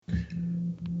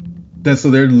That's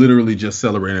so they're literally just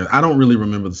celebrating. I don't really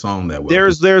remember the song that well.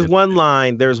 There's one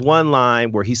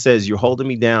line where he says, "You're holding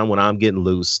me down when I'm getting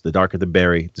loose. The darker the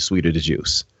berry, the sweeter the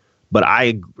juice." But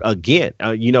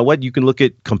you know what? You can look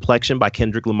at "Complexion" by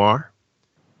Kendrick Lamar.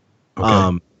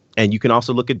 Okay. And you can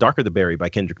also look at "Darker the Berry" by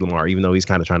Kendrick Lamar, even though he's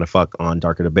kind of trying to fuck on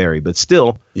 "Darker the Berry," but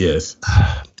still. Yes.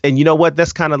 And you know what?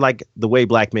 That's kind of like the way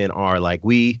black men are. Like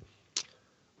we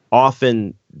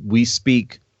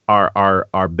speak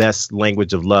our best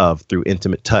language of love through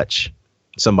intimate touch.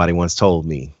 Somebody once told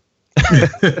me.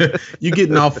 You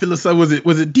getting all philosophical?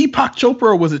 Was it Deepak Chopra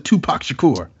or was it Tupac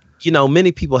Shakur? You know,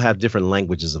 many people have different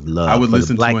languages of love. I would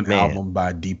listen to an album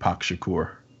by Deepak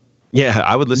Shakur. Yeah,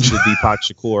 I would listen to Deepak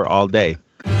Shakur all day.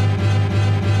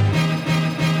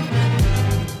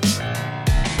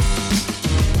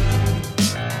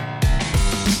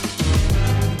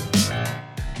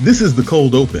 This is The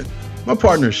Cold Open. My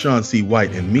partner is Shawn C.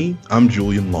 White, and me, I'm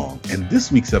Julian Long. And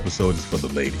this week's episode is for the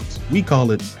ladies. We call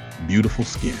it Beautiful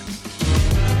Skin.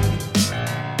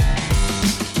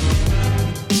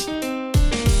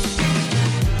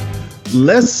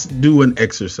 Let's do an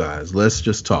exercise. Let's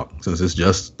just talk, since it's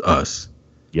just us.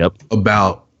 Yep.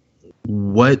 About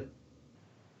what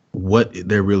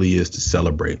there really is to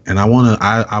celebrate. And I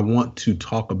want to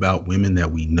talk about women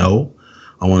that we know.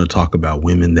 I want to talk about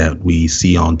women that we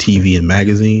see on TV and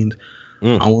magazines.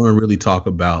 I want to really talk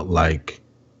about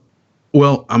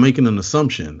I'm making an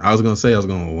assumption. I was going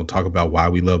to talk about why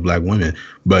we love black women,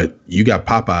 but you got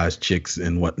Popeye's chicks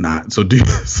and whatnot.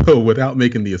 So without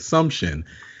making the assumption,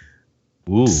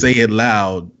 say it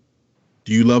loud.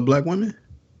 Do you love black women?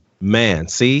 Man,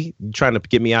 see, you're trying to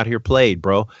get me out here played,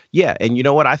 bro. Yeah. And you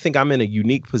know what? I think I'm in a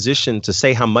unique position to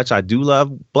say how much I do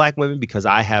love black women because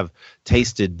I have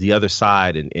tasted the other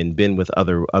side and been with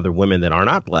other women that are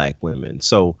not black women.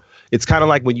 So it's kind of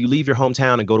like when you leave your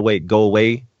hometown and go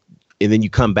away, and then you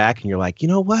come back and you're like, you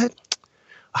know what?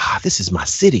 This is my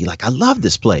city. Like, I love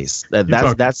this place. You're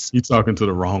talking to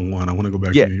the wrong one. I want to go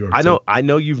back to New York. I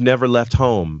know you've never left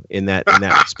home in that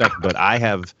respect, but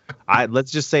let's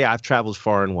just say I've traveled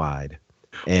far and wide,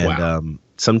 and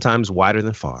sometimes wider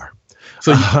than far.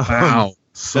 So wow,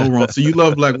 so wrong. So you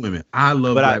love black women. I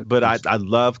love, I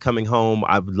love coming home.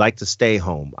 I would like to stay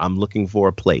home. I'm looking for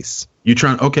a place.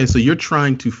 So you're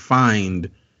trying to find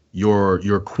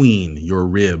your queen, your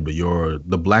rib,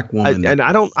 the black woman.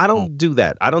 I don't do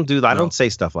that. I don't don't say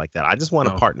stuff like that. I just want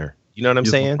a partner. You know what I'm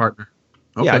saying? Partner.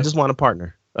 Okay. Yeah, I just want a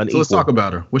partner. So let's talk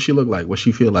about her. What she look like? What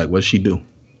she feel like? What she do?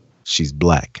 She's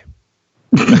black.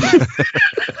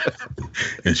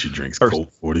 And she drinks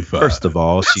Colt 45. First of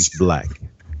all, she's black.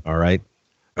 All right.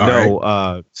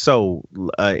 And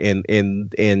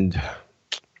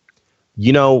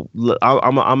you know,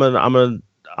 I'm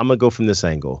gonna go from this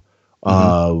angle.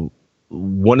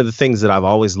 One of the things that I've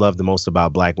always loved the most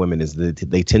about black women is that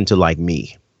they tend to like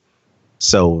me.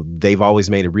 So they've always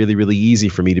made it really, really easy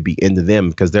for me to be into them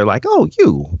because they're like, oh,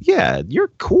 you're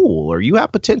cool, or you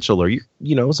have potential, or you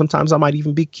know, sometimes I might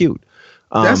even be cute.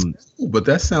 That's cool, but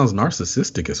that sounds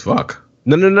narcissistic as fuck.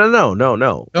 No.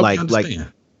 Like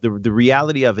the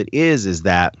reality of it is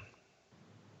that,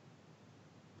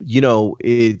 you know,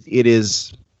 it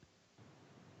is.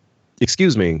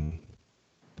 Excuse me.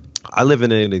 I live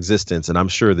in an existence, and I'm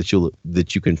sure that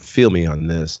you can feel me on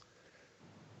this,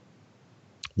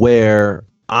 where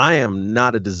I am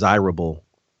not a desirable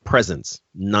presence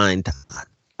 9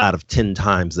 out of 10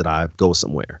 times that I go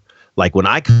somewhere. Like when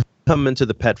I come into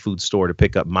the pet food store to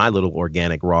pick up my little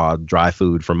organic raw dry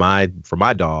food for my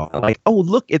dog, I'm like, oh,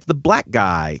 look, it's the black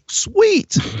guy.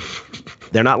 Sweet.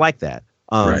 They're not like that.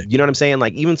 Right. You know what I'm saying?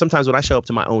 Like even sometimes when I show up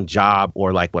to my own job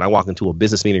or like when I walk into a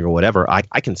business meeting or whatever,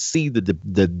 I can see the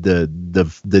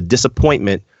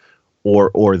disappointment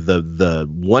or the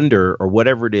wonder or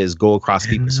whatever it is go across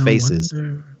people's faces.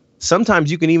 Wonder.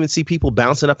 Sometimes you can even see people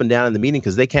bouncing up and down in the meeting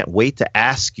because they can't wait to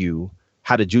ask you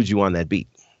how to juju on that beat.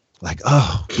 Like,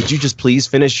 oh, could you just please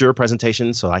finish your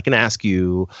presentation so I can ask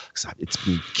you? It's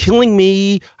been killing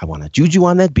me. I want to juju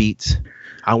on that beat.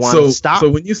 I want to stop. So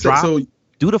when you say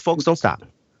do the folks don't stop.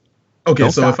 Okay,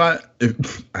 don't so stop.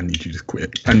 if I need you to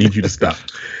quit, I need you to stop.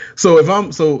 So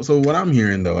what I'm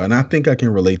hearing though, and I think I can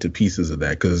relate to pieces of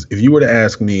that, because if you were to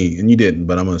ask me, and you didn't,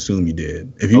 but I'm gonna assume you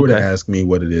did. If you were to ask me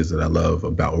what it is that I love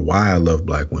about or why I love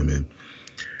black women,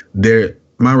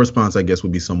 my response I guess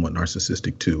would be somewhat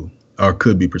narcissistic too, or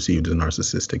could be perceived as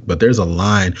narcissistic. But there's a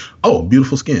line. Oh,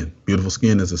 Beautiful Skin. Beautiful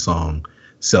Skin is a song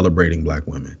celebrating black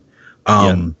women.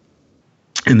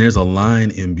 And there's a line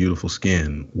in Beautiful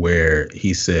Skin where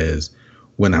he says,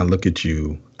 when I look at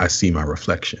you, I see my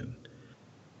reflection.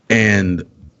 And,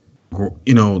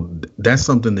 you know, that's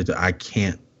something that I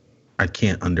can't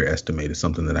can't underestimate. It's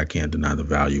something that I can't deny the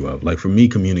value of. Like for me,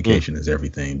 communication is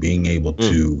everything. Being able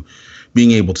to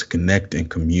connect and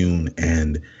commune.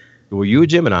 And were you a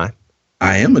Gemini?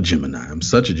 I am a Gemini. I'm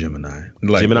such a Gemini.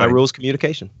 Gemini rules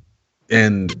communication.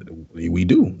 And we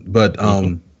do. But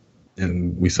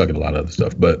and we suck at a lot of other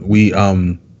stuff. But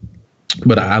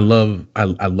but I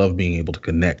love being able to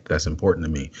connect. That's important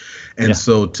to me. And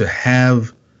so to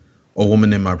have a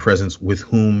woman in my presence with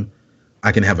whom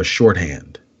I can have a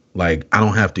shorthand, like I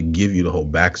don't have to give you the whole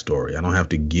backstory. I don't have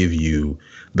to give you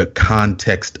the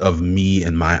context of me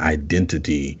and my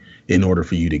identity in order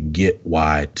for you to get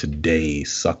why today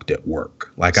sucked at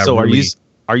work. Like, so are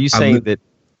you saying that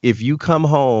if you come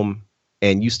home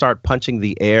and you start punching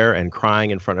the air and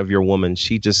crying in front of your woman,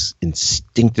 she just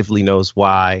instinctively knows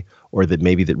why, or that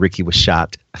maybe that Ricky was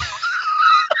shot?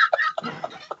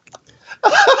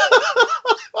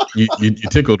 You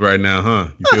tickled right now, huh?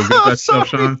 You feel good about yourself,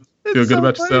 Shawn? Feel good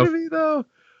about yourself? Me, though.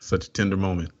 Such a tender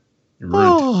moment. You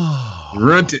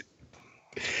runt it.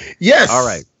 Yes. All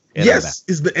right. Yes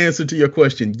is the answer to your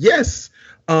question. Yes.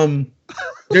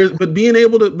 But being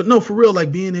able to, but no, for real,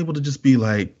 like being able to just be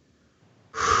like,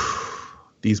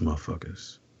 these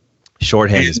motherfuckers.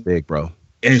 Shorthand is big, bro.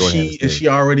 And she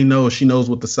already knows. She knows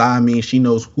what the sign means. She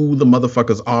knows who the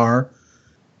motherfuckers are.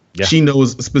 Yeah. She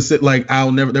knows specific. Like I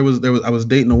was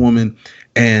dating a woman,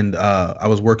 and I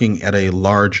was working at a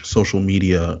large social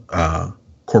media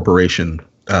corporation,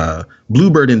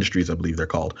 Bluebird Industries, I believe they're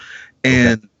called,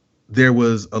 and there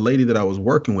was a lady that I was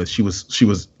working with. She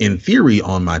was in theory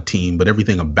on my team, but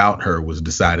everything about her was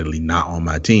decidedly not on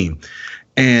my team,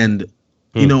 and.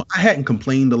 You know, I hadn't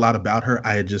complained a lot about her.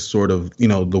 I had just sort of, you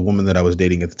know, the woman that I was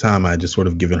dating at the time, I had just sort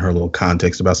of given her a little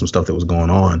context about some stuff that was going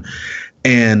on.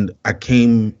 And I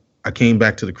came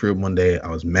back to the crib one day. I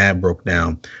was mad, broke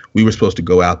down. We were supposed to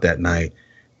go out that night.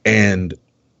 And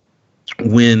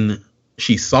when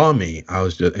she saw me,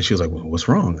 and she was like, well, what's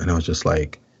wrong? And I was just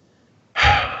like,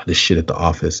 this shit at the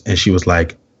office. And she was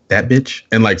like, that bitch,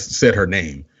 and like said her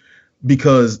name,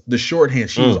 because the shorthand,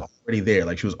 she was already there.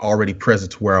 Like she was already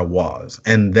present to where I was.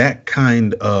 And that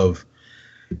kind of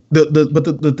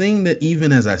the thing that,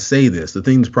 even as I say this, the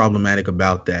thing that's problematic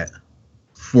about that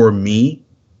for me,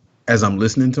 as I'm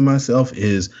listening to myself,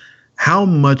 is how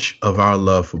much of our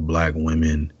love for Black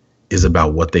women is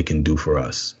about what they can do for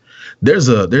us. There's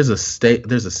a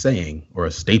saying or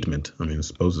a statement. I mean, I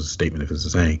suppose it's a statement if it's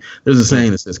a saying. There's a saying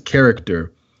that says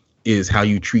character is how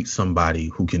you treat somebody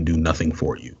who can do nothing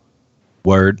for you.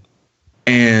 Word.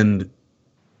 And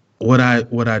what I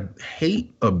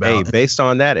hate about, hey, based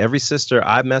on that, every sister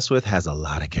I mess with has a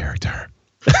lot of character.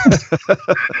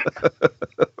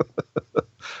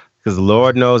 Because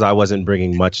Lord knows I wasn't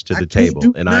bringing much to the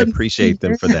table, and I appreciate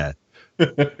them for that.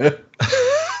 But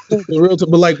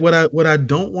like what I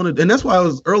don't want to, and that's why I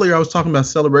was talking about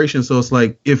celebration. So it's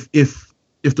like if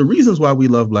the reasons why we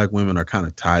love Black women are kind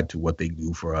of tied to what they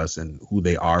do for us and who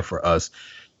they are for us,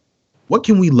 what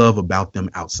can we love about them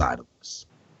outside of us?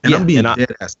 And I'm being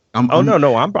dead ass.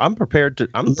 I'm prepared to.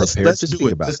 Let's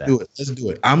speak about that. Let's do it. This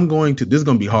is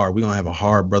going to be hard. We're going to have a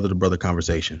hard brother to brother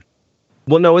conversation.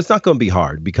 Well, no, it's not going to be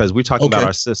hard because we're talking about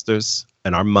our sisters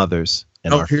and our mothers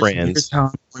and our friends. Here's how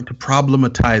I'm going to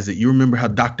problematize it. You remember how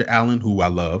Dr. Allen, who I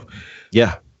love,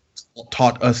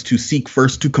 taught us to seek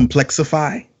first to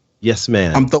complexify? Yes,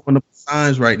 man. I'm throwing up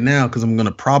signs right now because I'm going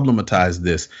to problematize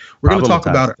this. We're going to talk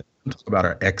about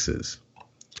our exes.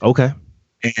 Okay.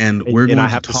 And I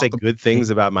have to say good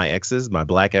things about my exes, my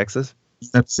Black exes. You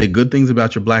have to say good things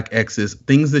about your Black exes,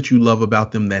 things that you love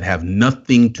about them that have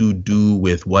nothing to do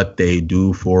with what they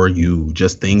do for you.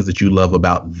 Just things that you love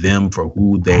about them for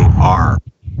who they are.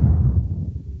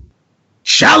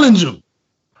 Challenge them.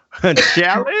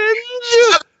 Challenge.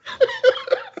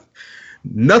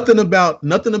 Nothing about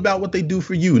what they do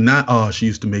for you. Not, oh, she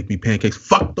used to make me pancakes.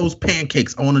 Fuck those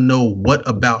pancakes. I want to know what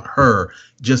about her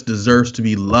just deserves to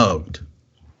be loved.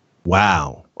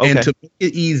 Wow. Okay. And to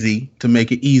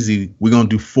make it easy, we're gonna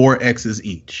do 4 X's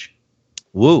each.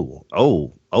 Woo.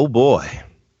 Oh boy.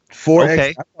 4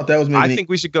 X. I thought that was maybe. I think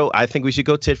we should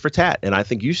go tit for tat, and I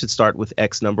think you should start with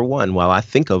X number 1 while I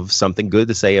think of something good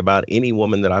to say about any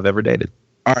woman that I've ever dated.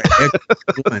 All right.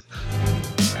 X 1.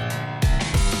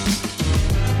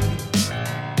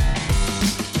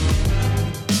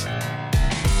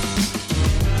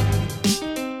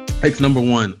 X number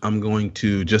 1, I'm going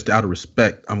to, just out of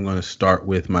respect, I'm going to start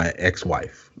with my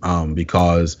ex-wife,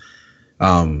 because,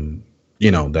 that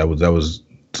was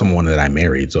someone that I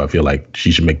married, so I feel like she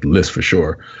should make the list for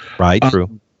sure. Right, true.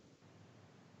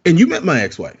 And you met my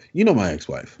ex-wife. You know my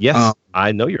ex-wife. Yes,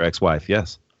 I know your ex-wife.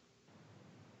 Yes.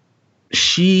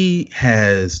 She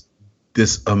has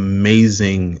this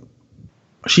amazing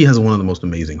she has one of the most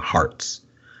amazing hearts.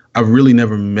 I've really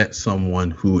never met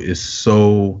someone who is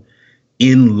so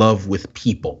in love with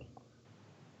people.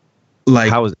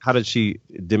 Like, how did she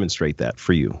demonstrate that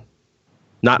for you?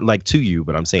 Not like to you,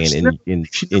 but I'm saying in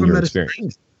your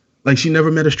experience. Like, she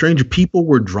never met a stranger. People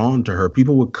were drawn to her.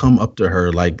 People would come up to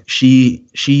her. Like, she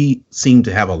seemed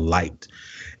to have a light.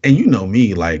 And you know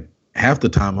me, like, half the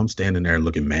time I'm standing there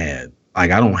looking mad. Like,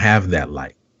 I don't have that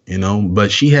light, you know,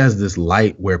 but she has this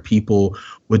light where people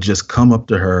would just come up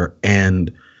to her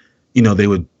and, you know, they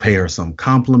would pay her some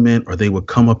compliment, or they would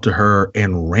come up to her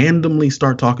and randomly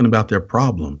start talking about their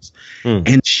problems.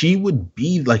 And she would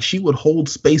be like, she would hold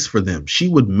space for them. She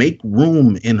would make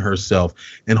room in herself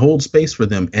and hold space for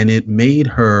them. And it made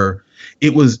her,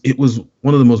 it was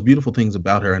one of the most beautiful things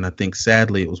about her. And I think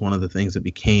sadly, it was one of the things that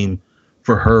became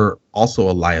for her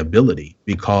also a liability,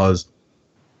 because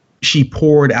she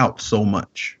poured out so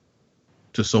much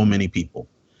to so many people.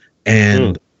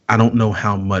 And I don't know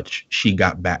how much she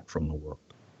got back from the world.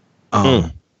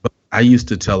 But I used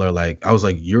to tell her, like, I was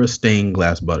like, you're a stained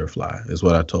glass butterfly, is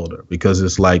what I told her, because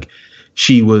it's like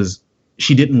she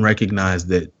didn't recognize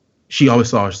that she always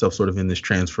saw herself sort of in this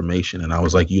transformation. And I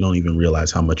was like, you don't even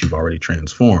realize how much you've already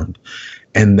transformed,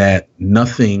 and that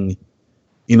nothing,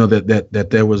 you know, that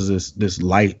there was this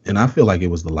light. And I feel like it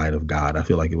was the light of God. I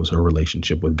feel like it was her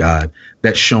relationship with God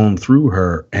that shone through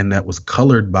her, and that was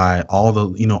colored by all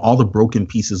the broken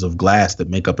pieces of glass that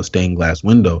make up a stained glass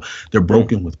window. They're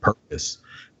broken with purpose.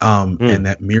 And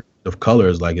that mirror of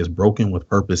colors, like, is broken with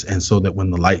purpose. And so that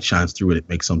when the light shines through it, it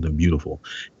makes something beautiful.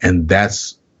 And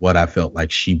that's what I felt like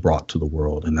she brought to the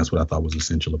world. And that's what I thought was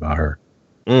essential about her.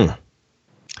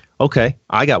 Okay.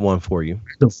 I got one for you.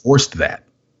 I divorced that.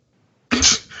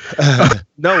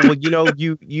 No, well, you know,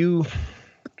 you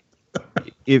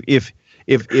if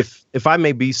I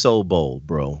may be so bold,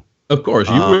 bro. Of course,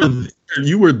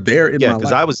 you were there in my life.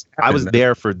 Because I was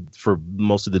there for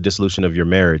most of the dissolution of your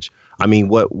marriage. I mean,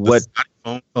 what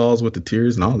phone calls with the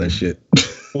tears and all that shit.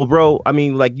 Well, bro, I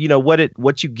mean, like, you know,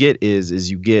 what you get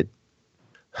is you get,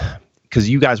 because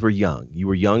you guys were young. You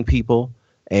were young people,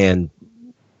 and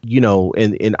you know,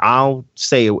 and I'll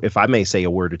say, if I may say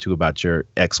a word or two about your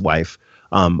ex-wife.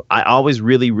 I always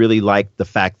really, really liked the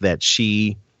fact that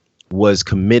she was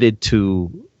committed to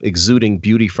exuding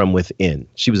beauty from within.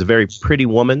 She was a very pretty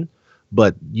woman,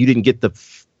 but you didn't get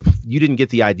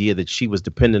the idea that she was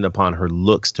dependent upon her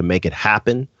looks to make it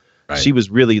happen. Right. She was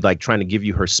really like trying to give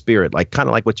you her spirit, like kind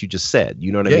of like what you just said.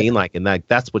 You know what I mean? Like, and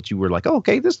that's what you were like, oh,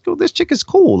 okay, this chick is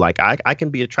cool. Like, I can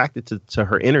be attracted to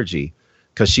her energy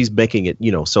because she's making it,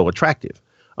 you know, so attractive.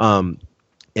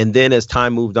 And then as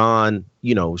time moved on,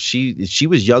 you know, she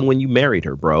was young when you married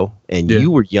her, bro. And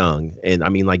you were young. And I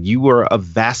mean, like, you were a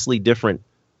vastly different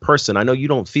person. I know you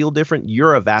don't feel different.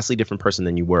 You're a vastly different person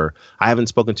than you were. I haven't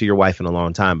spoken to your wife in a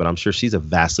long time, but I'm sure she's a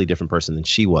vastly different person than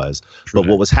she was. True. But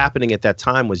what was happening at that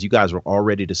time was you guys were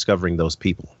already discovering those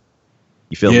people.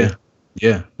 You feel me?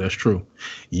 Yeah, that's true.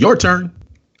 Your turn.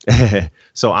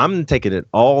 So I'm taking it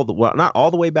not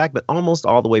all the way back, but almost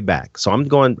all the way back. So I'm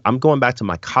going back to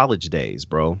my college days,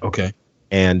 bro. Okay.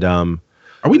 And are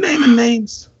we naming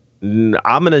names?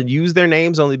 I'm going to use their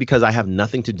names only because I have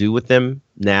nothing to do with them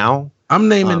now. I'm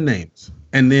naming names,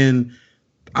 and then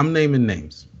I'm naming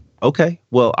names. Okay.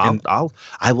 Well,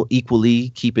 I will equally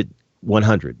keep it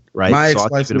 100, right? My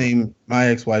ex-wife's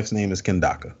name is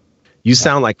Kendaka. You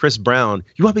sound like Chris Brown.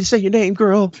 You want me to say your name,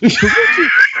 girl?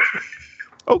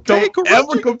 Okay, don't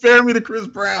ever compare me to Chris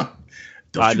Brown.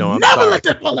 I know. Never let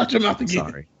that fall out your mouth again.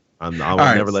 Sorry, I will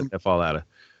never let that fall out of.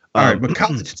 All right, but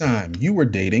college time, you were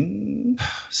dating.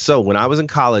 So when I was in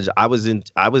college, I was in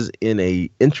a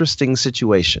interesting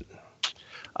situation.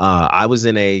 I was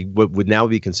in what would now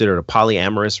be considered a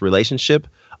polyamorous relationship,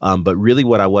 but really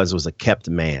what I was a kept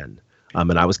man.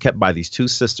 And I was kept by these two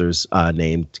sisters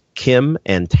named Kim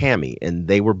and Tammy, and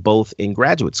they were both in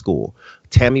graduate school.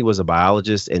 Tammy was a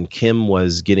biologist, and Kim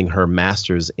was getting her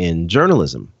master's in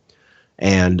journalism.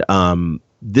 And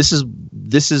this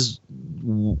is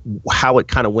how it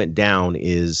kind of went down.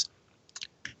 Is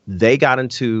they got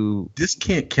into this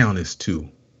can't count as two.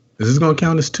 Is this going to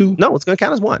count as two? No, it's going to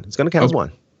count as one. It's going to count as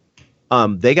one.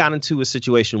 They got into a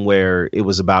situation where it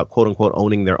was about, quote unquote,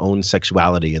 owning their own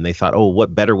sexuality. And they thought, oh,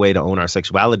 what better way to own our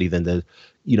sexuality than to,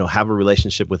 you know, have a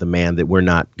relationship with a man that we're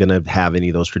not going to have any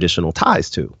of those traditional ties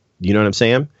to. You know what I'm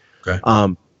saying?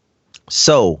 Okay.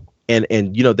 So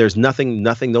and, you know, there's nothing,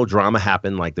 no drama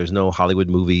happened. Like, there's no Hollywood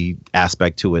movie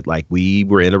aspect to it. Like, we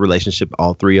were in a relationship,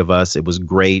 all three of us. It was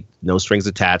great. No strings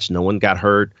attached. No one got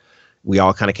hurt. We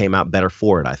all kind of came out better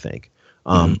for it, I think.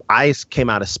 I came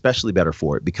out especially better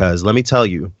for it because let me tell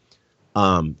you,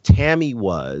 Tammy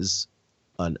was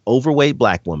an overweight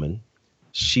black woman.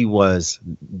 She was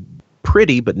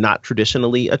pretty, but not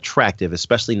traditionally attractive,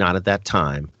 especially not at that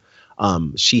time.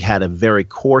 She had a very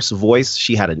coarse voice.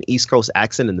 She had an East Coast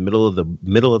accent in the middle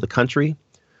of the country.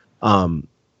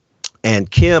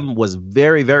 And Kim was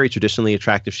very, very traditionally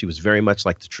attractive. She was very much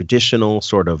like the traditional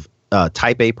sort of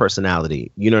type A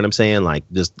personality. You know what I'm saying? Like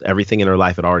just everything in her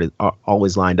life had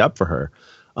always lined up for her.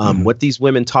 What these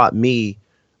women taught me,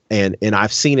 and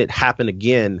I've seen it happen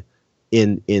again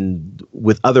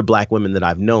with other black women that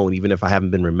I've known, even if I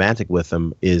haven't been romantic with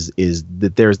them, is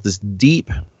that there's this deep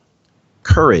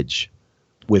courage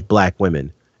with black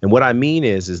women. And what I mean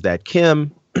is that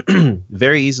Kim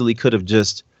very easily could have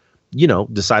just,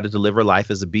 decided to live her life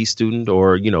as a B student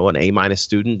or, an A-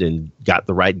 student and got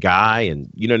the right guy and,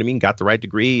 got the right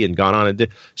degree and gone on. And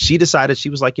she decided, she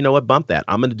was like, you know what, bump that.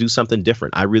 I'm going to do something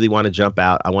different. I really want to jump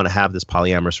out. I want to have this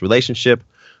polyamorous relationship.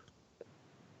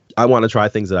 I want to try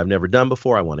things that I've never done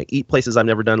before. I want to eat places I've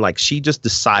never done. Like she just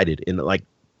decided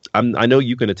I know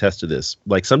you can attest to this.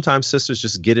 Like sometimes sisters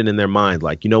just get it in their mind.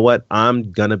 Like, you know what?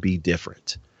 I'm going to be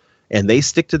different. And they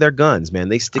stick to their guns, man.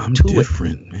 They stick to it. I'm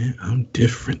different, man. I'm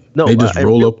different. No, they just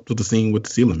roll up to the scene with the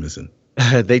ceiling missing.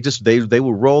 They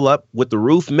will roll up with the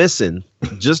roof missing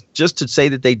just to say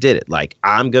that they did it. Like,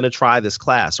 I'm going to try this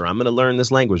class, or I'm going to learn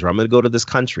this language, or I'm going to go to this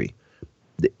country.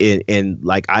 And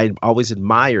like, I always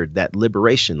admired that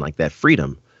liberation, like that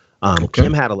freedom. Okay.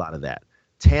 Kim had a lot of that.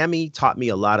 Tammy taught me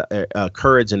a lot of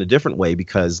courage in a different way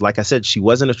because, like I said, she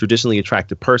wasn't a traditionally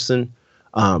attractive person.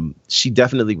 She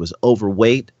definitely was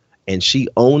overweight, and she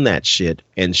owned that shit.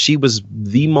 And she was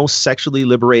the most sexually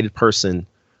liberated person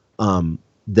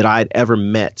that I'd ever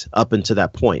met up until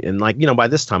that point. And like, by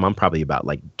this time, I'm probably about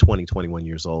like 20, 21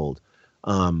 years old.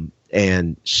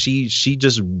 And she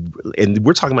just, and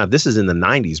we're talking about, this is in the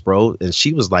 90s, bro. And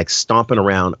she was like stomping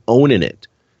around, owning it.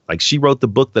 Like she wrote the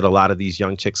book that a lot of these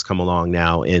young chicks come along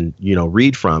now and,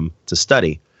 read from to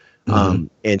study. And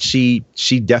she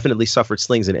definitely suffered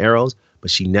slings and arrows,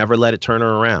 but she never let it turn her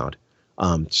around.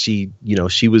 She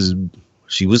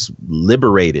was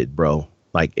liberated, bro.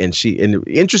 Like, and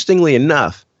interestingly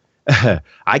enough,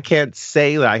 I can't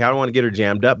say, like, I don't want to get her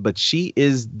jammed up, but she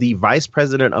is the vice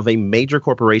president of a major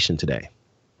corporation today.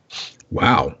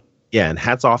 Wow. Yeah. And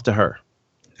hats off to her.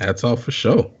 Hats off for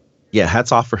show. Yeah,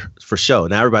 hats off for show.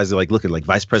 Now everybody's like looking like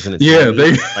vice president. Yeah,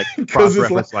 they like cross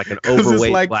reference like an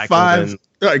overweight like black woman.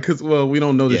 Right, because we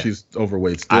don't know that she's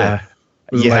overweight still.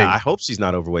 I hope she's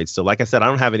not overweight still. Like I said, I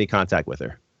don't have any contact with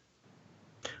her.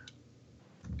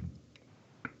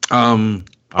 All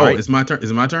right, it's my turn.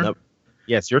 Is it my turn? Nope.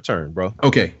 Yeah, it's your turn, bro.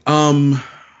 Okay. I'm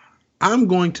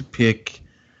going to pick.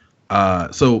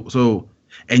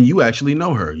 And you actually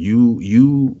know her.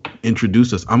 You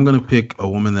introduced us. I'm gonna pick a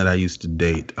woman that I used to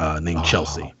date named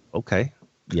Chelsea. Okay.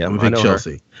 Yeah, I'm gonna pick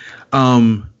Chelsea.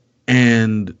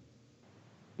 And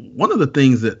one of the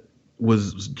things that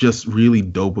was just really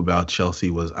dope about Chelsea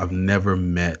was I've never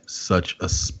met such a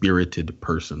spirited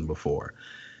person before.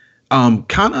 Kind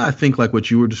of, I think, like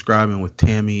what you were describing with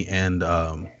Tammy and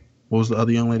what was the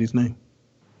other young lady's name?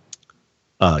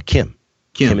 Kim.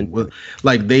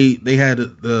 Like they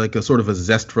had like a sort of a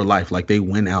zest for life. Like they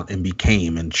went out and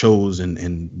became and chose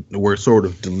and were sort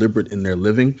of deliberate in their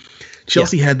living.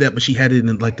 Chelsea had that, but she had it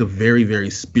in like a very, very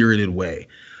spirited way.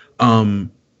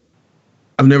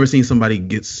 I've never seen somebody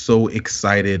get so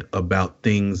excited about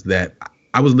things that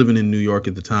I was living in New York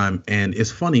at the time. And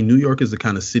it's funny. New York is the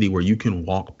kind of city where you can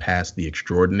walk past the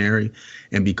extraordinary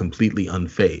and be completely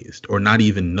unfazed or not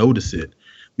even notice it,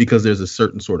 because there's a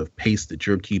certain sort of pace that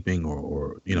you're keeping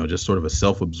or just sort of a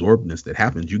self-absorbedness that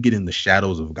happens. You get in the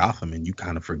shadows of Gotham and you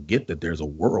kind of forget that there's a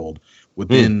world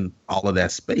within all of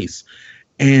that space.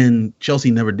 And Chelsea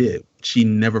never did. She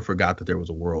never forgot that there was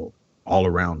a world all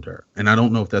around her. And I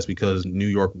don't know if that's because New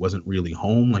York wasn't really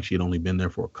home, like she had only been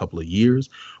there for a couple of years,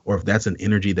 or if that's an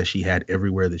energy that she had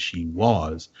everywhere that she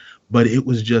was. But it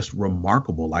was just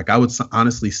remarkable. Like I would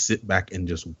honestly sit back and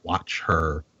just watch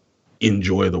her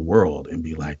enjoy the world and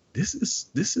be like, this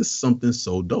is something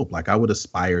so dope. Like I would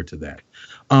aspire to that.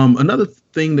 Another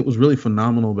thing that was really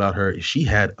phenomenal about her is she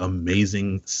had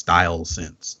amazing style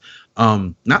sense.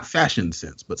 Not fashion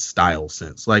sense, but style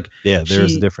sense. Like, yeah,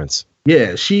 there's a difference.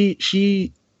 Yeah, she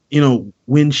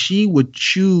when she would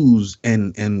choose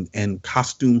and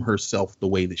costume herself the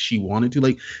way that she wanted to,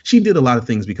 like she did a lot of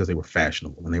things because they were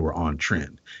fashionable and they were on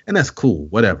trend, and that's cool,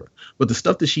 whatever. But the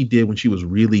stuff that she did when she was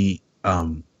really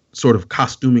sort of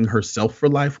costuming herself for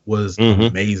life was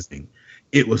amazing.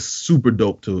 It was super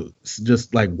dope to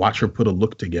just like watch her put a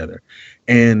look together.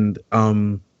 And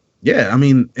Yeah, I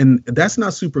mean, and that's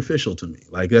not superficial to me.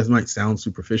 Like that might sound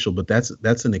superficial, but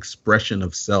that's an expression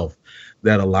of self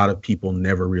that a lot of people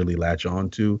never really latch on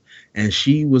to, and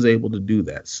she was able to do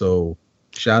that. So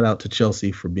shout out to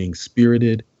Chelsea for being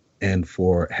spirited and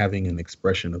for having an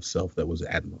expression of self that was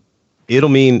admirable. It'll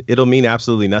mean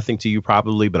absolutely nothing to you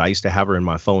probably, but I used to have her in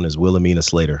my phone as Wilhelmina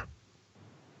Slater.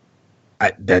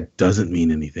 That doesn't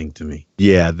mean anything to me.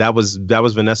 Yeah, that was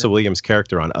Vanessa Williams'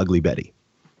 character on Ugly Betty.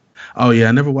 Oh yeah,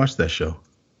 I never watched that show.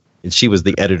 And she was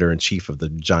the editor in chief of the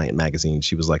giant magazine.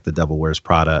 She was like the Devil Wears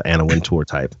Prada, Anna Wintour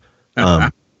type.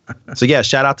 So yeah,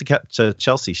 shout out to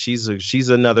Chelsea. She's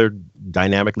another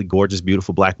dynamically gorgeous,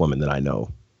 beautiful black woman that I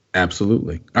know.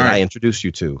 Absolutely. All right. I introduced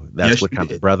you to. That's yes, what kind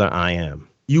of brother I am.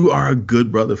 You are a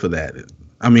good brother for that.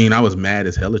 I mean, I was mad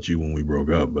as hell at you when we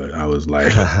broke up, but I was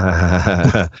like,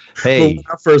 hey. When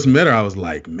I first met her, I was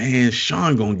like, man,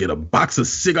 Shawn gonna get a box of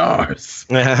cigars.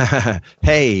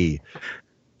 Hey.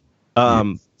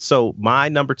 So my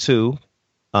number 2,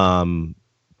 and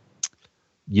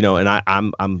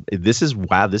I'm this is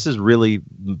really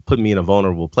putting me in a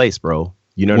vulnerable place, bro.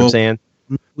 You know what I'm saying?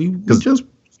 We just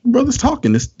brothers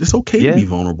talking. It's okay to be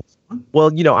vulnerable.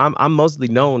 Well, I'm mostly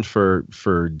known for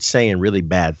saying really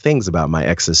bad things about my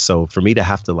exes. So for me to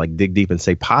have to like dig deep and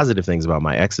say positive things about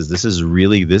my exes, this is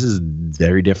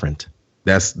very different.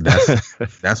 That's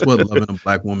what loving a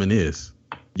black woman is.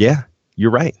 Yeah,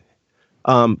 you're right.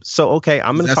 So, okay,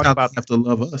 I'm going to talk about. You have to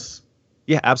love us.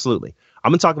 Yeah, absolutely.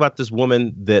 I'm going to talk about this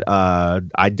woman that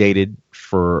I dated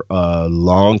for a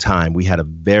long time. We had a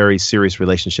very serious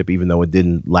relationship, even though it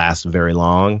didn't last very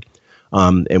long.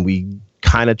 And we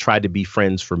kind of tried to be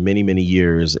friends for many, many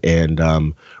years.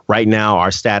 And right now our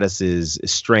status is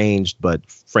estranged but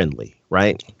friendly.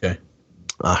 Right. Okay.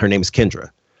 Her name is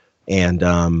Kendra. And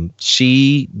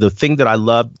the thing that I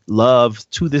love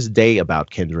to this day about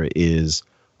Kendra is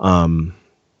Kendra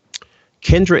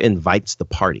invites the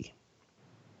party.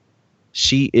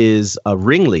 She is a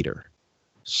ringleader.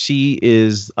 She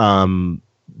is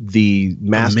the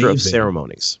master of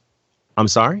ceremonies. I'm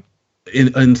sorry?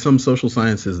 In some social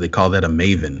sciences, they call that a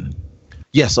maven.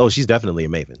 Yes. Oh, she's definitely a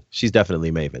maven. She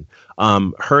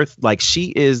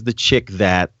is the chick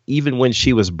that even when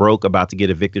she was broke, about to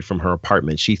get evicted from her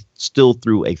apartment, she still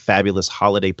threw a fabulous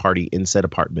holiday party in said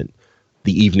apartment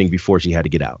the evening before she had to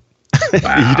get out.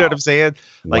 Wow. You know what I'm saying?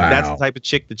 Like, that's the type of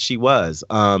chick that she was.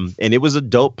 And it was a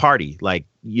dope party,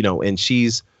 and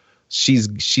she's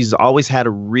always had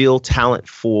a real talent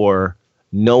for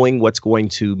knowing what's going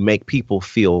to make people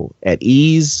feel at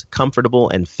ease, comfortable,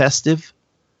 and festive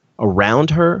around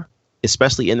her,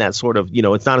 especially in that sort of,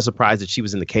 it's not a surprise that she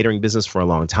was in the catering business for a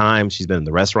long time. She's been in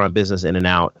the restaurant business in and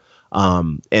out.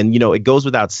 And, it goes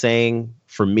without saying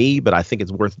for me, but I think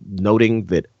it's worth noting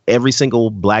that every single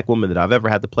black woman that I've ever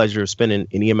had the pleasure of spending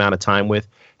any amount of time with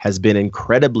has been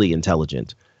incredibly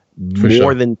intelligent,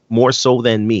 more so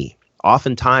than me,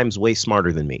 oftentimes way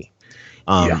smarter than me.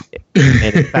 And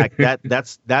in fact,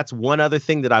 that's one other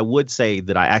thing that I would say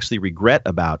that I actually regret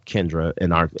about Kendra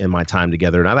in my time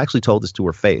together. And I've actually told this to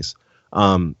her face.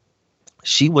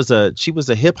 She was a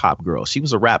hip hop girl. She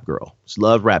was a rap girl. She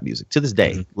loved rap music to this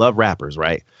day. Mm-hmm. Love rappers.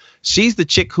 Right. She's the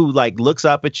chick who like looks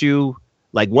up at you.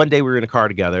 Like one day we were in a car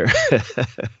together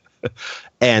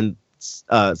and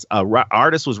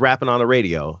artist was rapping on the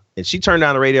radio, and she turned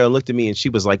on the radio and looked at me and she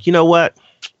was like, you know what?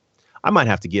 I might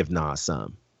have to give Nas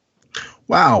some.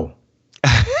 Wow.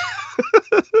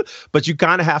 But you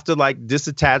kind of have to like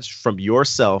disattach from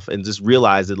yourself and just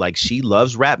realize that like she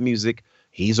loves rap music.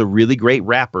 He's a really great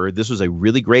rapper. This was a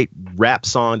really great rap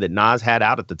song that Nas had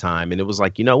out at the time. And it was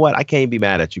like, you know what? I can't be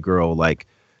mad at you, girl. Like,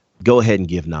 go ahead and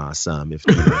give Nas some. If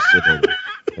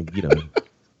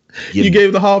you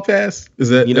gave the hall pass. Is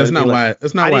that that's not why?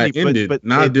 That's not why it ended. But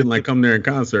Nas didn't like come there in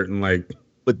concert and like.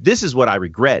 But this is what I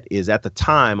regret is at the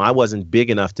time I wasn't big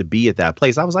enough to be at that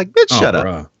place. I was like, bitch, shut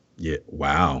up. Yeah.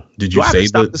 Wow. Did you say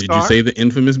the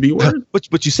infamous B word?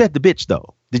 But you said the bitch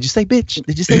though. Did you say bitch?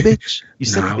 Did you say bitch? You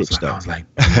said the bitch though. I was like,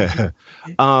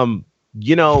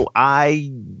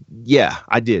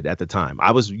 I did at the time.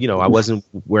 I was, I wasn't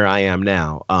where I am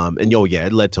now.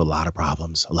 It led to a lot of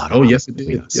problems. Yes, it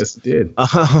did. Yes, it did.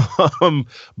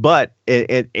 But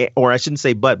or I shouldn't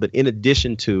say but in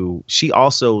addition to, she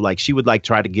also like she would like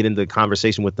try to get into the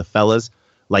conversation with the fellas.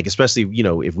 Like, especially,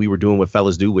 if we were doing what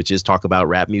fellas do, which is talk about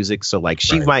rap music. So like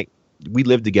we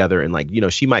lived together and like,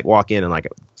 she might walk in and like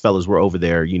fellas were over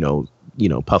there,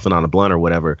 puffing on a blunt or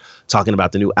whatever, talking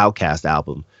about the new Outkast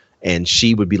album. And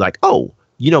she would be like, oh,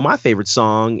 my favorite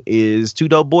song is Two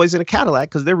Dope Boys in a Cadillac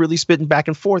because they're really spitting back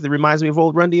and forth. It reminds me of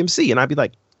old Run DMC. And I'd be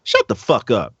like, shut the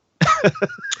fuck up.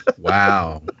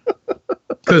 Wow.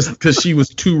 Because she was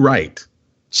too right.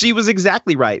 She was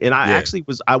exactly right. And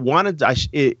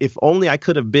if only I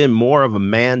could have been more of a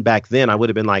man back then, I would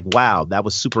have been like, wow, that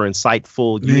was super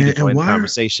insightful. You need to join the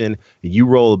conversation. You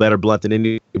roll a better blunt than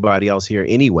anybody else here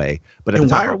anyway. But at the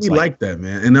time, why are we like that,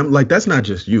 man? And I'm like, that's not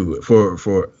just you.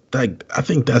 For like, I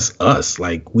think that's us.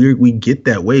 Like, we get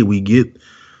that way. We get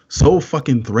so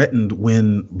fucking threatened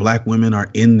when Black women are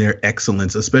in their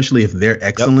excellence, especially if their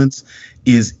excellence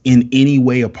is in any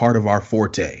way a part of our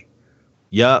forte.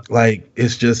 Yeah, like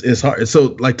it's hard.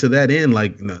 So like to that end,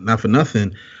 like not for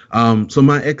nothing. So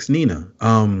my ex Nina,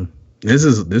 this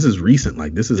is recent.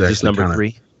 Like this is actually number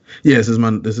 3. Yeah, this is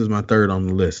my third on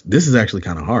the list. This is actually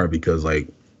kind of hard because like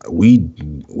we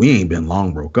ain't been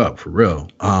long broke up for real.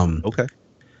 Okay,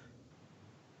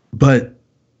 but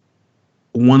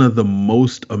one of the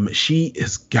most she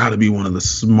has got to be one of the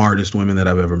smartest women that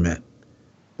I've ever met.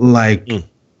 Like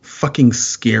fucking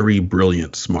scary,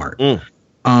 brilliant, smart.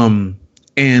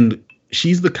 And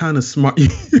she's the kind of smart.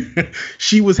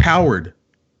 She was Howard.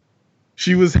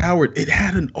 It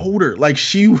had an odor. Like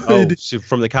she would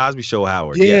from the Cosby Show.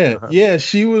 Howard. Yeah.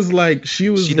 She does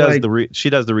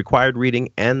the required reading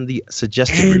and the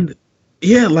suggested reading.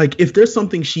 Yeah, like if there's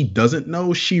something she doesn't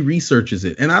know, she researches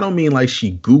it. And I don't mean like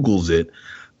she Googles it.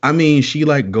 I mean, she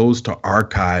like goes to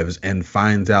archives and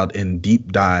finds out and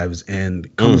deep dives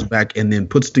and comes back and then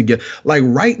puts together like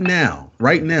right now,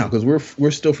 because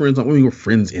we're still friends. We were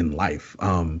friends in life.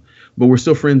 But we're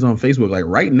still friends on Facebook. Like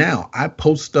right now, I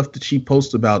post stuff that she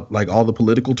posts about like all the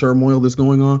political turmoil that's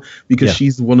going on because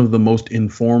she's one of the most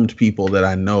informed people that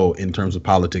I know in terms of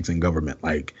politics and government.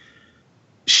 Like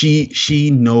she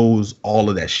knows all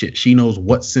of that shit. She knows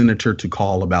what senator to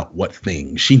call about what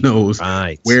thing. She knows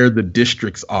where the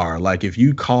districts are. Like if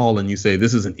you call and you say,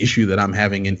 this is an issue that I'm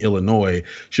having in Illinois,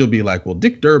 she'll be like, well,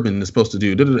 Dick Durbin is supposed to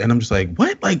do, and I'm just like,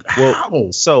 what? Like, how?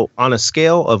 So on a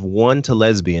scale of 1 to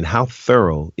lesbian, how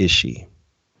thorough is she?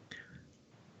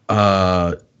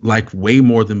 Like way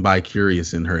more than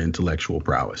bi-curious in her intellectual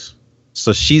prowess.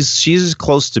 So she's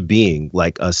close to being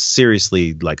like a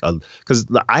seriously like a, because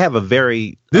I have a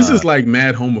very this is like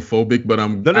mad homophobic, but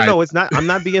no, it's not. I'm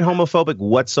not being homophobic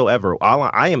whatsoever.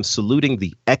 I am saluting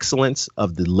the excellence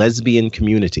of the lesbian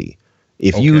community.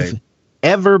 If you've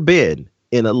ever been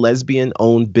in a lesbian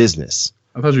owned business.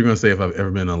 I thought you were going to say if I've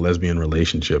ever been in a lesbian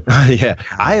relationship. Yeah,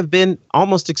 I have been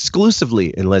almost exclusively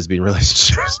in lesbian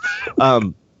relationships.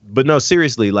 But no,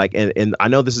 seriously, like, and I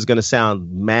know this is going to sound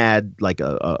mad, like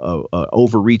a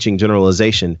overreaching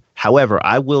generalization. However,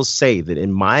 I will say that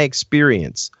in my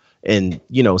experience, and,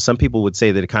 you know, some people would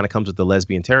say that it kind of comes with the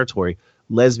lesbian territory.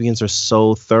 Lesbians are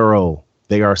so thorough.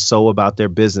 They are so about their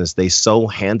business. They so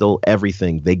handle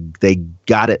everything. They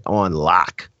got it on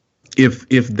lock. If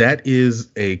that is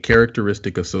a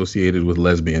characteristic associated with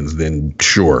lesbians, then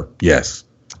sure, yes.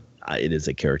 It is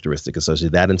a characteristic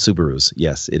associated that and Subarus.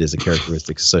 Yes, it is a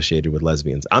characteristic associated with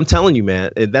lesbians. I'm telling you,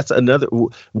 man, that's another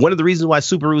one of the reasons why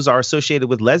Subarus are associated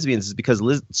with lesbians is because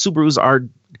Subarus are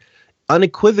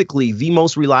unequivocally the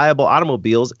most reliable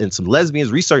automobiles. And some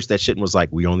lesbians researched that shit and was like,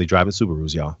 we only driving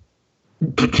Subarus, y'all.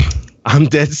 I'm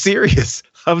dead serious.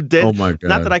 I'm dead. Oh my God.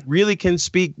 Not that I really can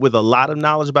speak with a lot of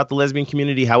knowledge about the lesbian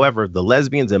community. However, the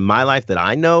lesbians in my life that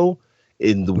I know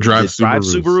drive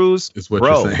Subarus is what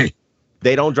you're saying.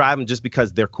 They don't drive them just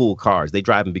because they're cool cars. They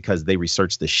drive them because they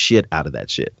research the shit out of that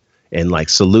shit. And like,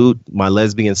 salute my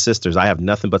lesbian sisters. I have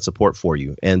nothing but support for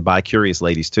you. And bi-curious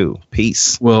ladies too.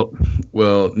 Peace. Well,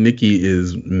 Nikki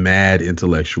is mad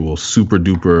intellectual, super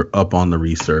duper up on the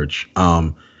research.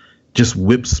 Just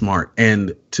whip smart.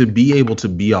 And to be able to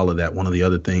be all of that, one of the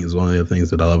other things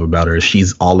that I love about her is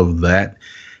she's all of that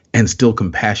and still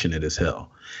compassionate as hell.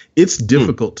 It's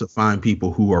difficult to find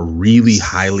people who are really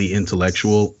highly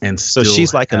intellectual and still. So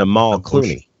she's like an Amal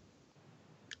Clooney.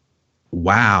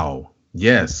 Wow.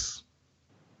 Yes.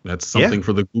 That's something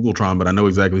for the Googletron, but I know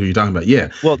exactly who you're talking about.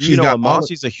 Yeah. Well, you know, Amal,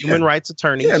 she's a human rights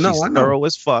attorney. Yeah, no, she's I know. Thorough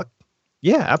as fuck.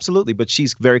 Yeah, absolutely. But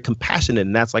she's very compassionate,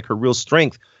 and that's like her real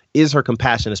strength is her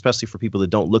compassion, especially for people that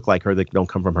don't look like her, that don't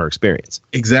come from her experience.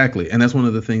 Exactly. And that's one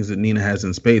of the things that Nina has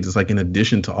in spades. It's like, in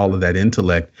addition to all of that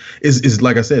intellect, is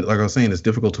like I was saying, it's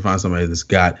difficult to find somebody that's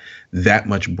got that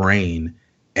much brain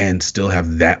and still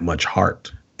have that much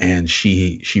heart. And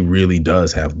she really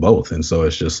does have both. And so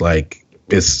it's just like,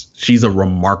 she's a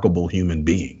remarkable human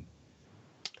being.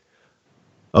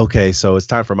 Okay, so it's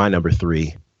time for my number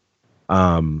 3.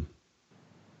 That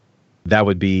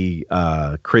would be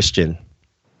Christian.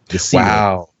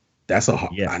 Wow. That's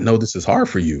I know this is hard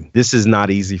for you. This is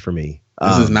not easy for me.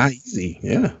 This is not easy.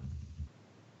 Yeah.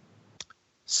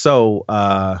 So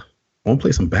I want to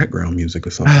play some background music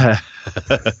or something.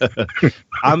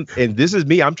 And this is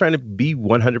me. I'm trying to be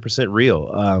 100%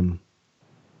 real.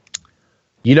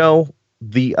 You know,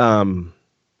 the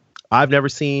I've never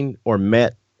seen or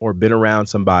met or been around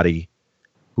somebody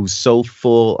who's so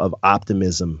full of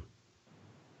optimism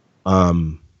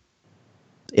in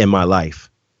my life.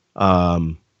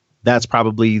 That's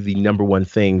probably the number one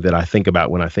thing that I think about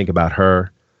when I think about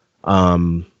her.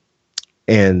 And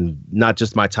not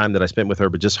just my time that I spent with her,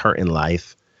 but just her in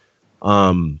life.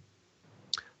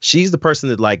 She's the person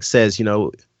that like says, you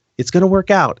know, it's going to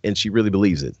work out. And she really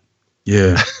believes it.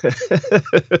 Yeah.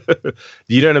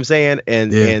 You know what I'm saying?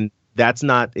 And that's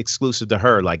not exclusive to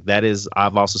her. Like that is,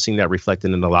 I've also seen that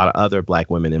reflected in a lot of other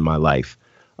Black women in my life.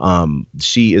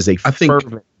 She is a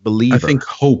fervent believer. I think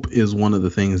hope is one of the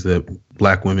things that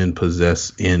Black women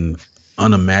possess in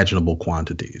unimaginable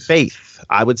quantities. Faith,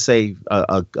 I would say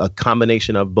a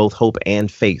combination of both hope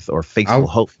and faith, or faithful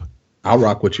hope. I'll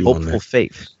rock with you on that. Hopeful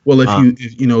faith. Well,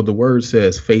 if you know, the word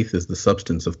says faith is the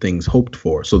substance of things hoped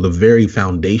for. So the very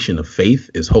foundation of faith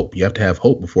is hope. You have to have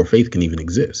hope before faith can even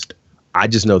exist. I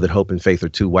just know that hope and faith are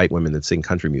two white women that sing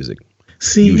country music.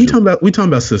 See, we talking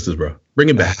about sisters, bro. Bring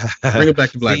it back. Bring it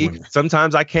back to Black women.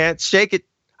 Sometimes I can't shake it.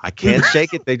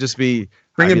 They just be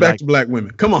bring it back to Black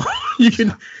women. Come on.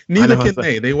 Neither can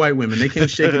they. They white women. They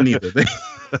can't shake it neither.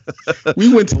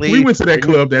 We went to that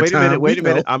club that time. Wait a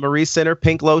minute. I'm Marie Center,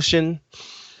 Pink Lotion,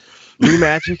 Blue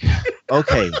Magic.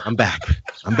 Okay, I'm back.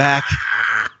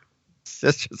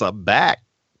 Sisters, I'm back.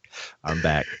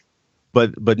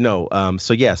 But no.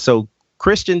 So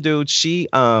Christian dude, she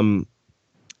this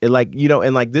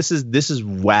is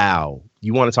wow.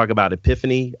 You want to talk about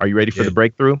epiphany? Are you ready for the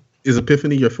breakthrough? Is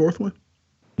Epiphany your fourth one?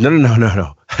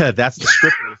 No. That's the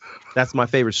stripper. That's my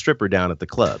favorite stripper down at the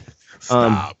club.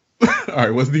 Stop. All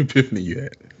right, what's the epiphany you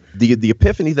had? The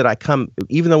epiphany that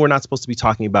even though we're not supposed to be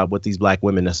talking about what these Black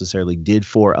women necessarily did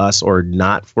for us or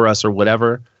not for us or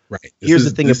whatever. Right. Here's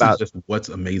the thing about just what's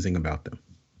amazing about them.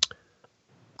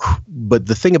 But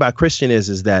the thing about Christian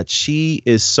is that she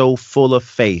is so full of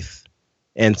faith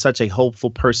and such a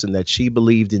hopeful person that she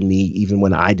believed in me even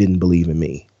when I didn't believe in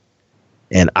me.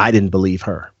 And I didn't believe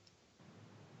her.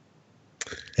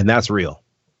 And that's real.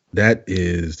 That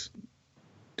is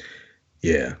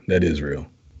real.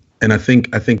 And I think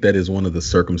that is one of the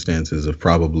circumstances of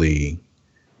probably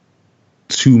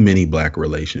too many Black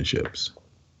relationships.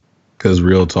 Because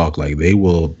real talk, like they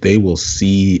will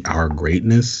see our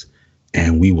greatness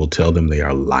and we will tell them they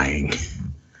are lying.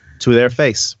 To their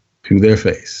face.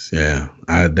 Yeah.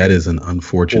 That is an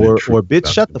unfortunate truth. Or bitch,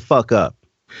 shut the fuck up.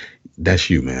 That's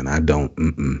you, man. I don't.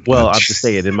 Well, I'll just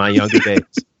say it in my younger days.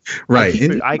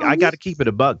 Right. I got to keep it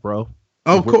a buck, bro.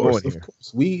 Oh, of course.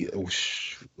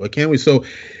 What can we? So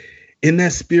in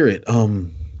that spirit, my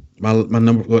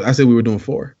number, well, I said we were doing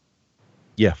 4.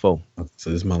 Yeah, 4. Okay, so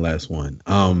this is my last one.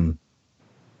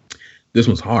 This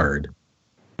one's hard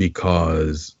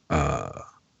because,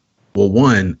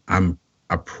 one,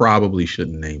 I probably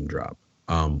shouldn't name drop,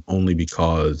 only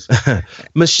because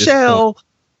Michelle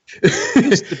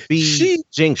used to be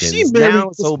Jenkins. She married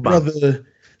his brother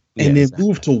and then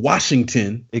moved to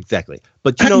Washington. Exactly.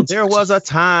 But there was a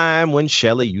time when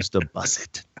Shelley used to bust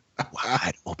it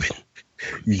wide open.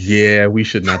 Yeah, we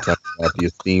should not talk about the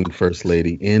esteemed first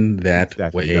lady in that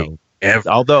way. No.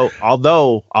 Although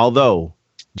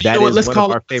that is one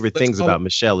of our favorite things about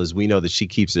Michelle is we know that she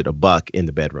keeps it a buck in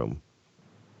the bedroom.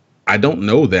 I don't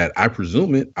know that. I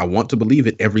presume it. I want to believe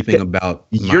it. Everything about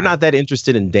you're not that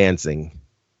interested in dancing.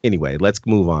 Anyway, let's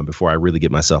move on before I really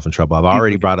get myself in trouble. I've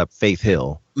already brought up Faith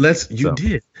Hill. Let's call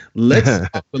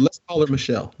her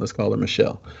Michelle. Let's call her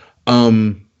Michelle.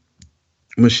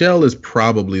 Michelle is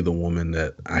probably the woman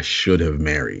that I should have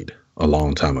married a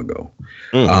long time ago.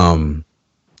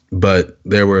 But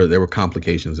there were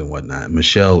complications and whatnot.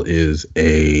 Michelle is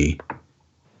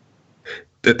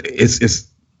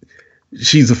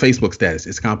she's a Facebook status.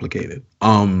 It's complicated.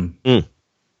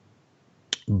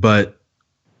 But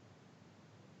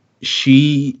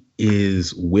she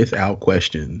is without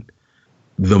question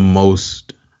the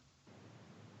most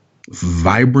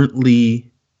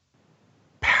vibrantly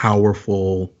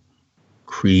powerful,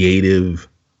 creative,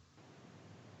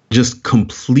 just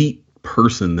complete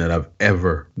person that I've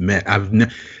ever met.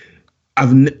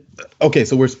 Okay,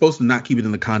 so we're supposed to not keep it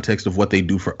in the context of what they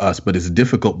do for us, but it's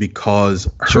difficult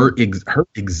because her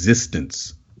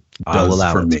existence does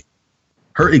for me.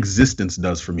 Her existence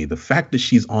does for me. The fact that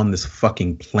she's on this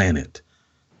fucking planet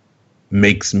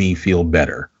makes me feel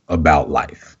better about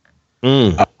life.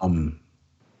 The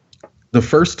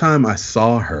first time I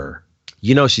saw her,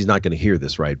 she's not going to hear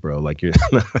this, right, bro? Like you're,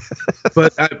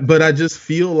 but I just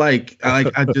feel like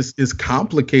it's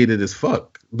complicated as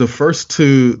fuck. The first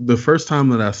time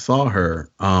that I saw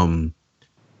her, I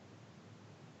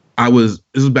this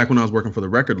was back when I was working for the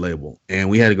record label, and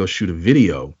we had to go shoot a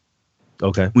video.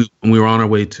 Okay. We were on our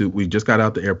way we just got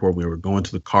out the airport. We were going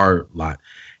to the car lot,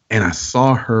 and I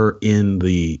saw her in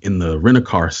the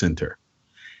rent-a-car center.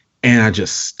 And I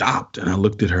just stopped and I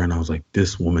looked at her and I was like,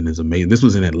 this woman is amazing. This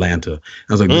was in Atlanta.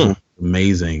 I was like, this woman is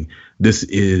amazing.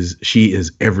 She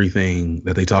is everything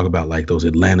that they talk about, like those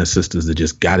Atlanta sisters that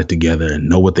just got it together and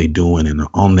know what they're doing and are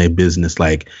on their business.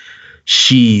 Like,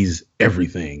 she's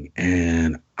everything.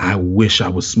 And I wish I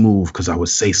was smooth because I would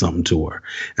say something to her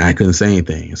and I couldn't say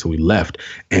anything. And so we left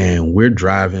and we're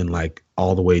driving like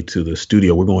all the way to the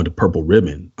studio. We're going to Purple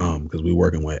Ribbon because we're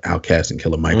working with Outkast and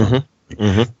Killer Mike.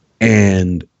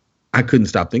 And I couldn't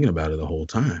stop thinking about her the whole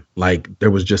time. Like,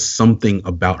 there was just something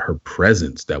about her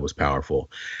presence that was powerful.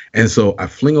 And so I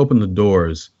fling open the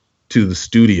doors to the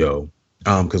studio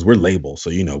because we're labeled. So,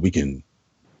 we can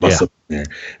bust up in there.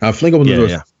 And I fling open the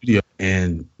doors to the studio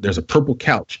and there's a purple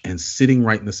couch, and sitting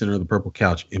right in the center of the purple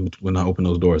couch when I open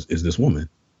those doors is this woman,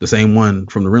 the same one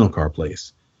from the rental car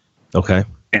place. Okay.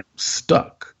 And I'm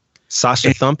stuck.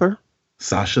 Sasha Thumper?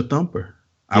 Sasha Thumper.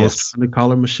 I was trying to call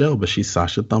her Michelle, but she's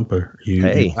Sasha Thumper.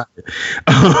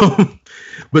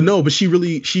 But she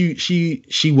really,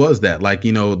 she was that, like,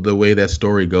 the way that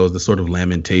story goes, the sort of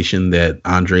lamentation that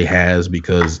Andre has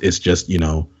because it's just,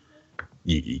 you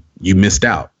missed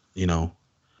out,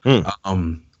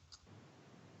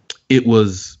 it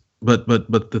was, but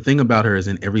the thing about her is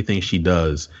in everything she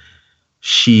does,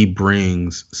 she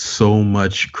brings so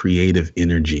much creative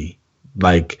energy.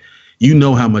 Like,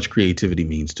 how much creativity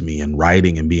means to me and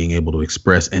writing and being able to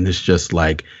express. And it's just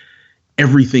like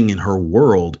everything in her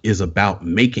world is about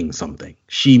making something.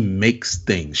 She makes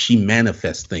things. She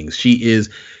manifests things. She is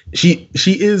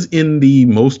in the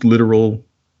most literal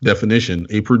definition,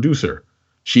 a producer.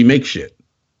 She makes shit.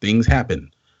 Things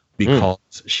happen because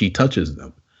she touches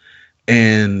them.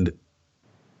 And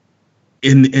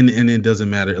it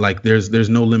doesn't matter. Like, there's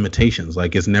no limitations.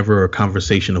 Like, it's never a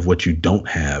conversation of what you don't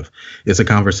have. It's a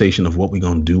conversation of what we're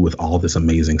going to do with all this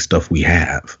amazing stuff we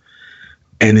have.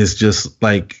 And it's just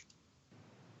like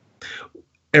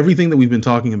everything that we've been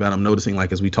talking about. I'm noticing,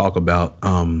 like, as we talk about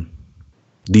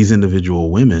these individual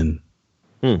women,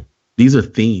 these are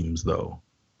themes, though.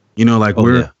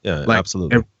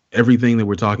 Absolutely. Everything that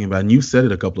we're talking about, and you said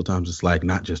it a couple of times, it's like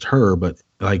not just her, but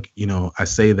like, I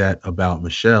say that about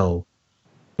Michelle,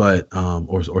 but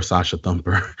or Sasha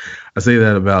Thumper. I say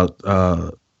that about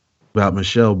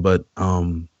Michelle, but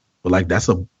like that's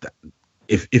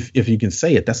if you can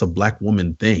say it, that's a Black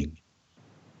woman thing.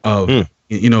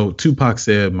 Tupac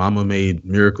said, "Mama made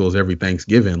miracles every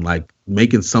Thanksgiving," like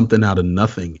making something out of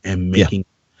nothing and making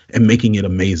it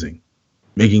amazing,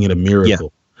 making it a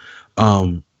miracle.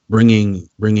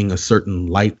 Bringing a certain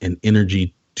light and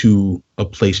energy to a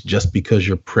place just because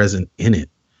you're present in it.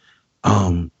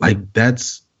 Like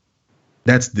that's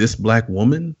this Black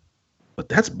woman, but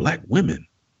that's Black women.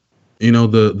 The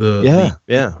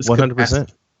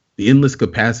 100%. The endless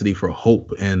capacity for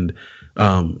hope and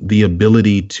the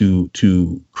ability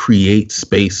to create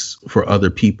space for other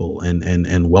people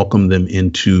and welcome them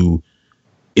into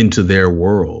their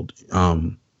world.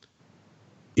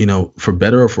 For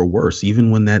better or for worse, even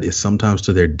when that is sometimes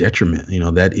to their detriment,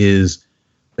 that is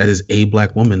a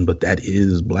Black woman, but that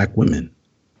is Black women.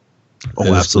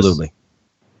 Oh, absolutely.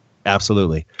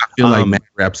 Absolutely. I feel like Mad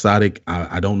Rhapsodic.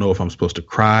 I don't know if I'm supposed to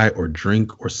cry or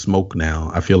drink or smoke now.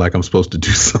 I feel like I'm supposed to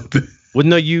do something. Well,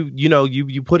 no, you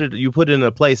put it in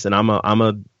a place, and I'm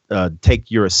a take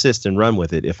your assist and run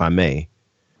with it, if I may.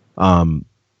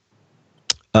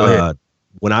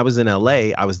 When I was in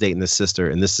LA, I was dating this sister,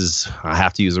 and I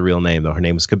have to use a real name though. Her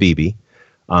name was Kabibi.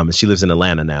 And she lives in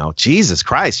Atlanta now. Jesus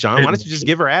Christ, Shawn, why don't you just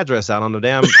give her address out on the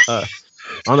damn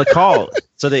on the call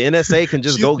so the NSA can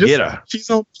just get her? She's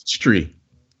on Peachtree.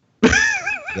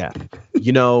 Yeah.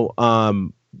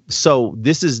 So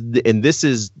this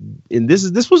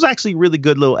was actually a really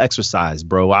good little exercise,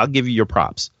 bro. I'll give you your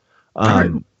props.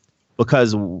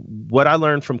 Because what I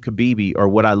learned from Kabibi, or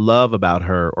what I love about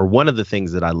her, or one of the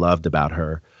things that I loved about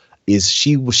her, is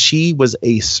she was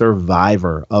a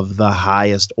survivor of the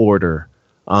highest order.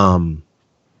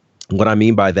 What I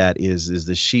mean by that is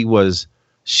that she was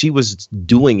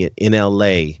doing it in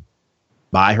LA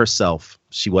by herself.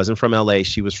 She wasn't from LA.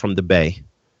 She was from the Bay.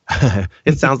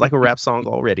 It sounds like a rap song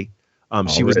already.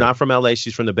 She was not from LA.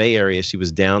 She's from the Bay Area. She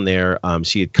was down there.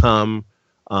 She had come,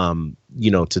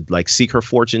 to like seek her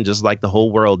fortune, just like the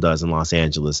whole world does in Los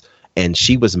Angeles. And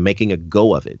she was making a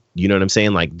go of it. You know what I'm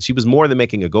saying? Like, she was more than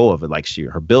making a go of it. Like,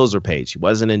 her bills are paid. She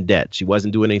wasn't in debt. She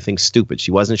wasn't doing anything stupid. She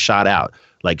wasn't shot out.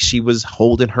 Like, she was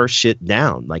holding her shit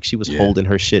down.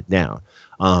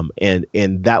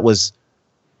 And that was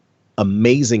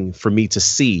amazing for me to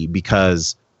see,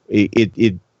 because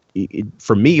it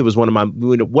for me, it was one of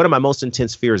my most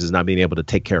intense fears is not being able to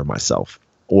take care of myself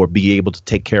or be able to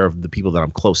take care of the people that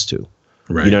I'm close to.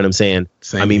 Right. You know what I'm saying?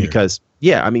 Same here. Because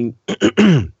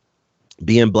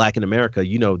being black in America,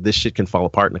 this shit can fall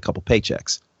apart in a couple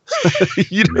paychecks.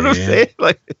 You know what I'm saying?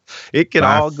 Like, it can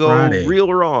all go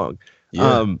real wrong.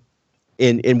 Yeah.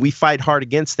 And we fight hard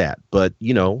against that, but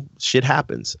shit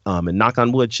happens. And knock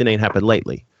on wood, shit ain't happened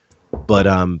lately. But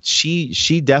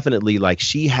she definitely, like,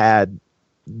 she had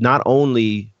not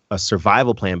only a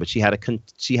survival plan, but she had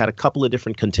a couple of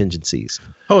different contingencies.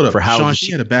 Hold up, for how Shawn,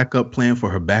 she had a backup plan for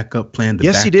her backup plan.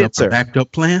 Yes, she did, sir.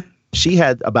 Backup plan. She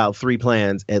had about 3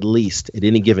 plans at least at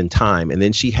any given time, and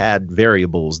then she had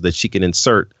variables that she could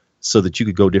insert so that you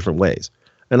could go different ways.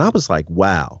 And I was like,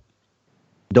 wow.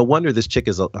 No wonder this chick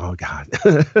is oh God.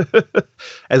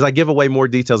 As I give away more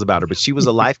details about her, but she was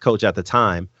a life coach at the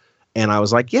time, and I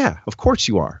was like, yeah, of course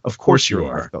you are. Of course you're a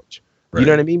life coach. Right. You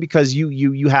know what I mean? Because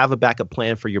you have a backup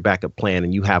plan for your backup plan,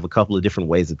 and you have a couple of different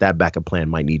ways that backup plan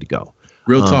might need to go.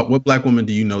 Real talk. What black woman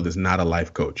do you know that's not a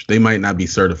life coach? They might not be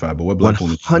certified, but what black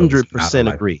woman?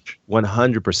 100% agree.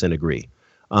 100% agree.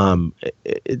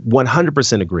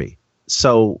 100% agree.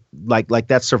 So like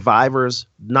that survivor's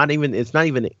it's not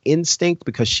even an instinct,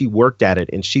 because she worked at it,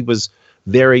 and she was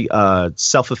very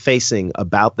self-effacing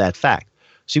about that fact.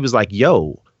 She was like,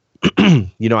 yo, I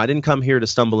didn't come here to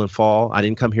stumble and fall. I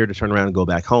didn't come here to turn around and go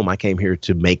back home. I came here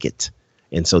to make it.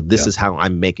 And so this is how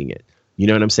I'm making it. You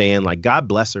know what I'm saying? Like, God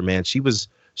bless her, man. She was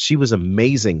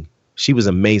amazing. She was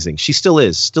amazing. She still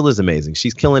is amazing.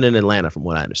 She's killing in Atlanta, from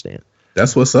what I understand.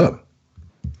 That's what's up.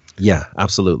 Yeah,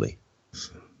 absolutely.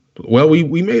 Well,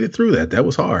 we made it through that. That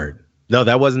was hard. No,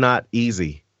 that was not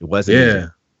easy. It wasn't easy.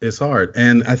 It's hard.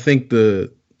 And I think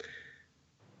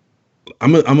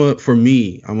I'm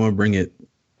gonna bring it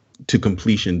to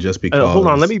completion just because. Hold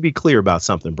on, let me be clear about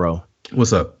something, bro.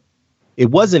 What's up? It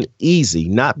wasn't easy,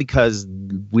 not because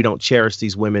we don't cherish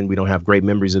these women, we don't have great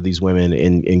memories of these women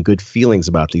and good feelings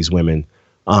about these women.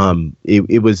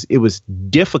 It was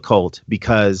difficult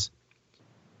because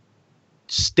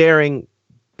staring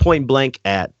point blank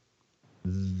at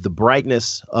the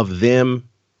brightness of them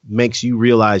makes you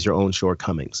realize your own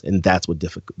shortcomings, and that's what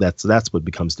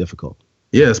becomes difficult.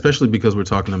 Yeah, especially because we're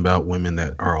talking about women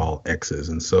that are all exes,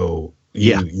 and so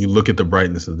you look at the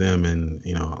brightness of them, and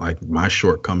like, my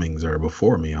shortcomings are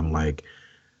before me. I'm like,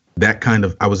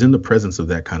 I was in the presence of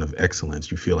that kind of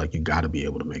excellence. You feel like you got to be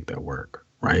able to make that work,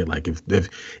 right? Like,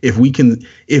 if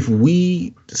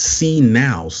we see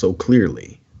now so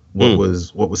clearly what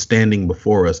was standing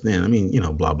before us then. I mean,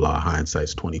 blah blah,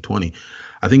 hindsight's 2020.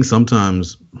 I think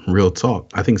sometimes, real talk,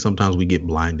 we get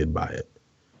blinded by it.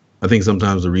 I think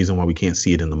sometimes the reason why we can't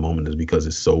see it in the moment is because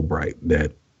it's so bright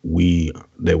that we're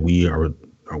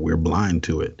blind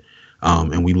to it,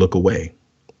 and we look away.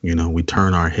 We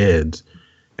turn our heads,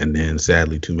 and then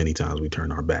sadly, too many times we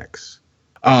turn our backs.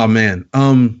 Oh man,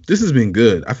 this has been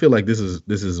good. I feel like this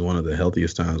is one of the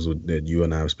healthiest times that you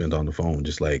and I have spent on the phone.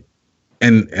 Just like,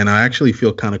 and I actually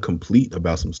feel kind of complete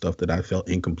about some stuff that I felt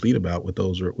incomplete about with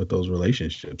those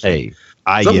relationships. Hey,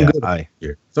 something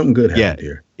good happened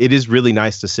here. It is really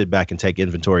nice to sit back and take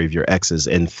inventory of your exes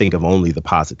and think of only the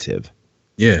positive.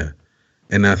 Yeah.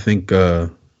 And I think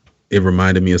it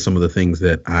reminded me of some of the things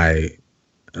that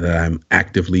I'm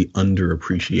actively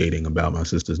underappreciating about my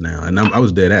sisters now. And I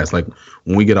was dead ass. Like,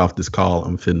 when we get off this call,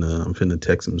 I'm finna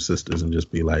text some sisters and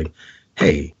just be like,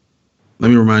 hey, let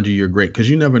me remind you, you're great. Because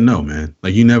you never know, man.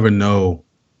 Like, you never know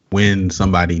when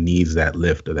somebody needs that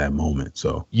lift or that moment.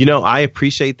 So, I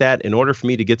appreciate that. In order for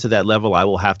me to get to that level, I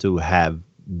will have to have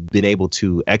been able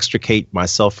to extricate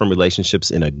myself from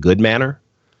relationships in a good manner.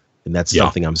 And that's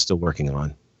something I'm still working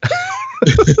on.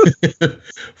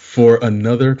 For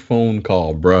another phone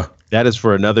call, bruh. That is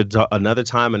for another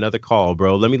time, another call,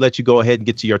 bro. Let me let you go ahead and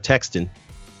get to your texting.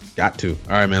 Got to.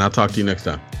 All right, man. I'll talk to you next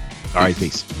time. All right,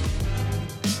 peace.